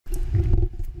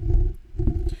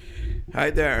Hi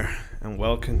there, and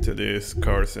welcome to this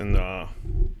course in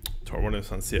Turbulence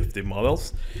and CFD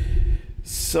Models.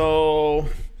 So,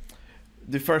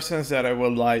 the first thing is that I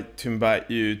would like to invite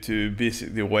you to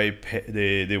visit the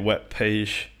web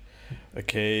page,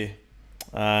 okay,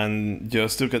 and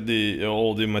just look at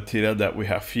all the material that we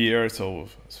have here. So,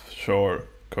 short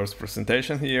course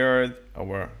presentation here,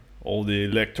 all the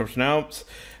lectures notes.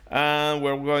 And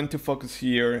we're going to focus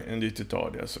here in the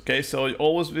tutorials. Okay, so you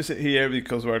always visit here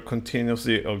because we're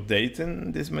continuously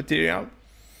updating this material.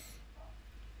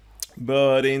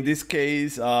 But in this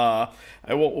case,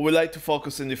 we would like to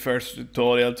focus in the first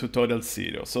tutorial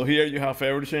 0. So here you have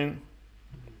everything.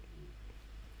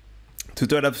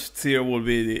 Tutorial 0 will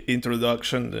be the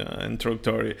introduction, the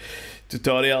introductory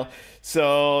tutorial.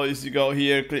 So as you go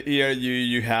here, click here,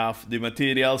 you have the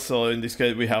material. So in this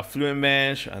case, we have Fluent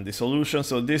Mesh and the solution.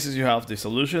 So you have the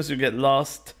solutions, you get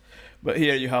lost. But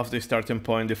here you have the starting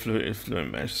point, the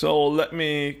Fluent Mesh. So let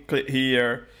me click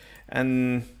here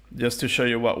and just to show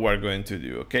you what we're going to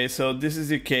do. Okay, so this is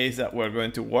the case that we're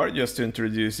going to work, just to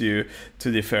introduce you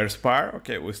to the first part.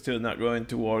 Okay, we're still not going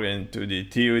to work into the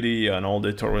theory and all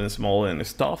the turbulence modeling and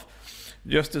stuff,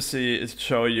 just to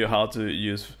show you how to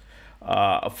use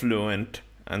a Fluent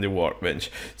and the workbench.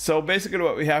 So basically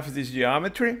what we have is this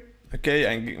geometry,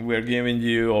 okay, and we're giving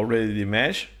you already the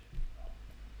mesh,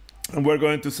 and we're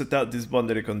going to set out these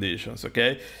boundary conditions.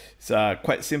 Okay, it's a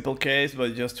quite simple case,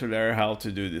 but just to learn how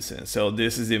to do this. So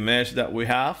this is the mesh that we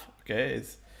have, okay,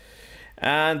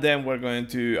 and then we're going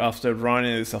to, after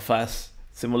running this a fast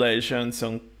simulation,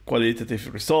 some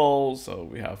qualitative results. So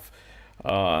we have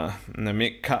in the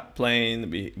mid-cut plane,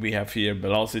 we have here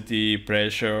velocity,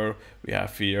 pressure, we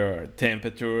have here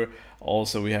temperature,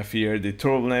 also we have here the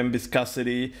turbulent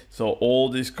viscosity. So all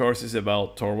this course is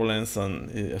about turbulence, and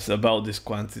it's about this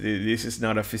quantity. This is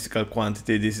not a physical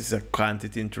quantity, this is a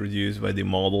quantity introduced by the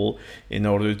model in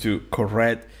order to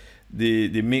correct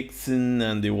the mixing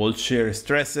and the wall shear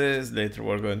stresses. Later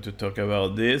we're going to talk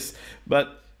about this,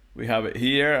 but we have it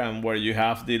here, and where you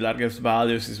have the largest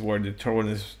values is where the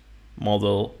turbulence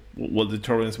model, the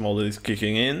turbulence model is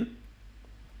kicking in.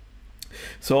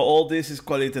 So all this is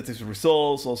qualitative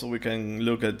results. Also we can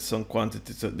look at some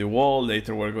quantities at the wall.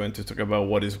 Later we're going to talk about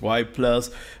what is Y plus,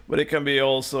 but it can be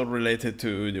also related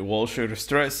to the wall shear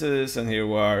stresses, and here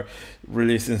we are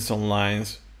releasing some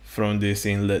lines from this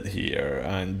inlet here,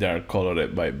 and they're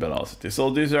colored by velocity. So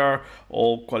these are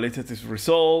all qualitative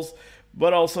results,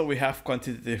 but also we have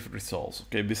quantitative results.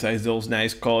 Okay, besides those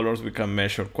nice colors, we can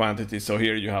measure quantity. So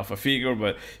here you have a figure,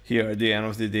 but here at the end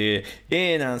of the day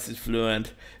in Ansys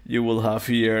Fluent, you will have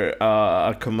here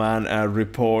a command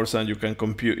reports, and you can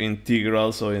compute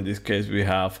integrals. So in this case, we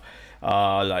have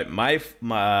like my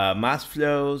mass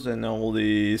flows and all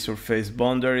the surface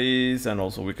boundaries, and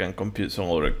also we can compute some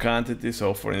other quantities.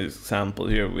 So for example,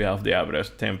 here we have the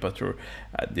average temperature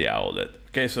at the outlet.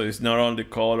 Okay, so it's not only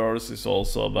colors, it's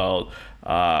also about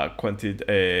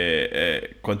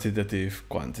quantitative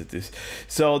quantities.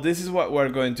 So this is what we're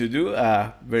going to do,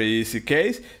 very easy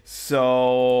case.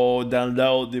 So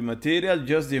download the material,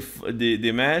 just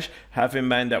the mesh. Have in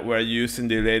mind that we're using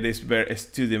the latest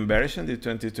student version, the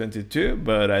 2022,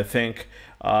 but I think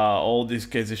all these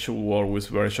cases should work with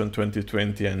version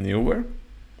 2020 and newer.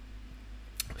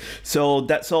 So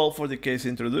that's all for the case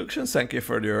introduction. Thank you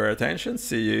for your attention.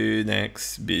 See you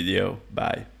next video.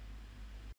 Bye.